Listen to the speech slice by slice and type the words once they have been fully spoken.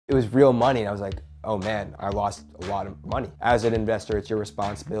it was real money, and I was like, oh man, I lost a lot of money. As an investor, it's your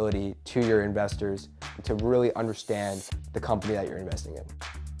responsibility to your investors to really understand the company that you're investing in.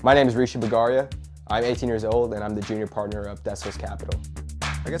 My name is Rishi Bagaria. I'm 18 years old, and I'm the junior partner of Thessalus Capital.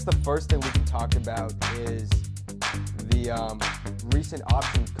 I guess the first thing we can talk about is the recent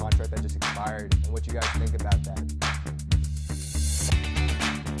options contract that just expired and what you guys think about that.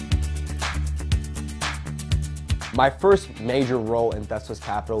 My first major role in Thessalus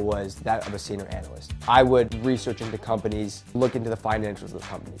Capital was that of a senior analyst. I would research into companies, look into the financials of the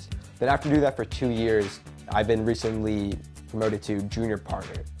companies. Then after doing that for 2 years, I've been recently promoted to junior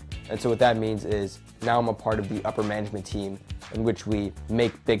partner. And so what that means is now I'm a part of the upper management team in which we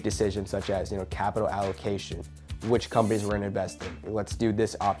make big decisions such as, capital allocation, which companies we're going to invest in. Let's do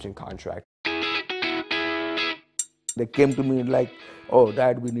this option contract. They came to me like, oh,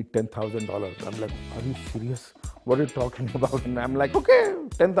 Dad, we need $10,000. I'm like, are you serious? What are you talking about? And I'm like, okay,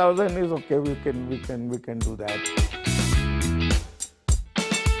 10,000 is okay. We can do that.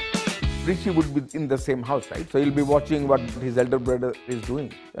 Rishi would be in the same house, right? So he'll be watching what his elder brother is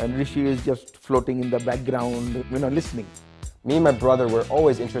doing. And Rishi is just floating in the background, listening. Me and my brother were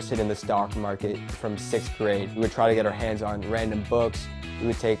always interested in the stock market from 6th grade. We would try to get our hands on random books. We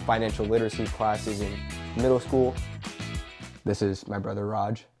would take financial literacy classes in middle school. This is my brother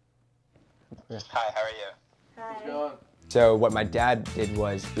Raj. Hi, how are you? Hi. So what my dad did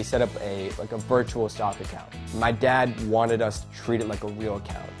was we set up a virtual stock account. My dad wanted us to treat it like a real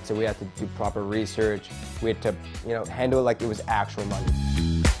account. So we had to do proper research. We had to, handle it like it was actual money.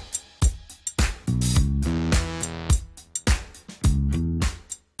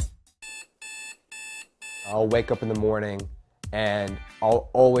 I'll wake up in the morning and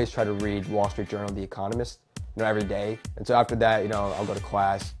I'll always try to read Wall Street Journal, The Economist, every day. And so after that, I'll go to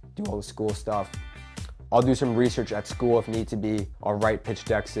class, do all the school stuff. I'll do some research at school if need to be. I'll write pitch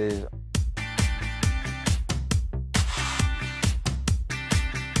decks. One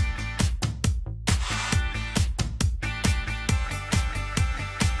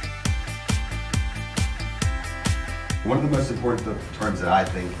of the most important terms that I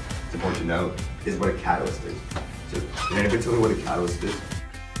think it's important to know is what a catalyst is. So, can anybody tell me what a catalyst is?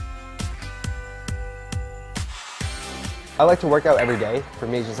 I like to work out every day. For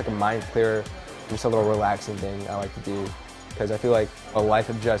me, it's just like a mind clearer, just a little relaxing thing I like to do. Because I feel like a life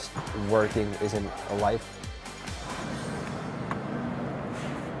of just working isn't a life.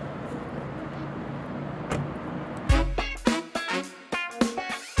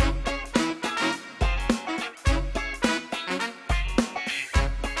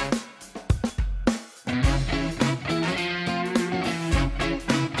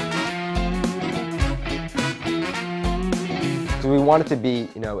 So we want it to be,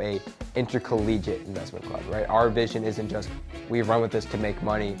 a intercollegiate investment club, right? Our vision isn't just we run with this to make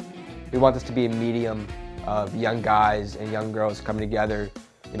money. We want this to be a medium of young guys and young girls coming together,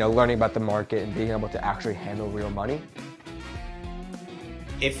 learning about the market and being able to actually handle real money.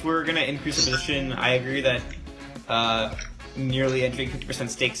 If we're going to increase the position, I agree that nearly entering 50%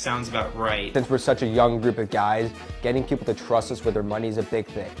 stake sounds about right. Since we're such a young group of guys, getting people to trust us with their money is a big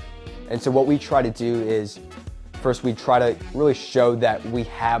thing. And so what we try to do is, first, we try to really show that we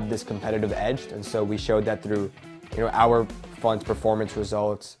have this competitive edge, and so we showed that through, our fund's performance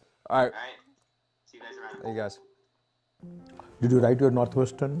results. All right. See you guys around. Thank you guys. Did you write your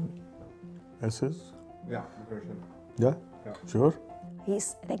Northwestern essays? Yeah. Yeah? Sure?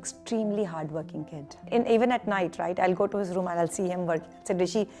 He's an extremely hardworking kid. Even at night, right? I'll go to his room and I'll see him working. I said,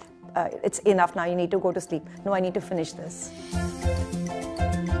 Rishi, it's enough now. You need to go to sleep. No, I need to finish this.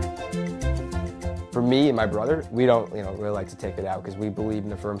 For me and my brother, we don't, really like to take it out because we believe in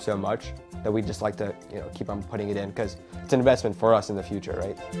the firm so much that we just like to, keep on putting it in because it's an investment for us in the future,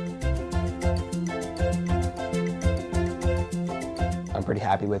 right? I'm pretty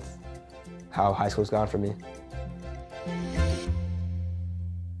happy with how high school's gone for me.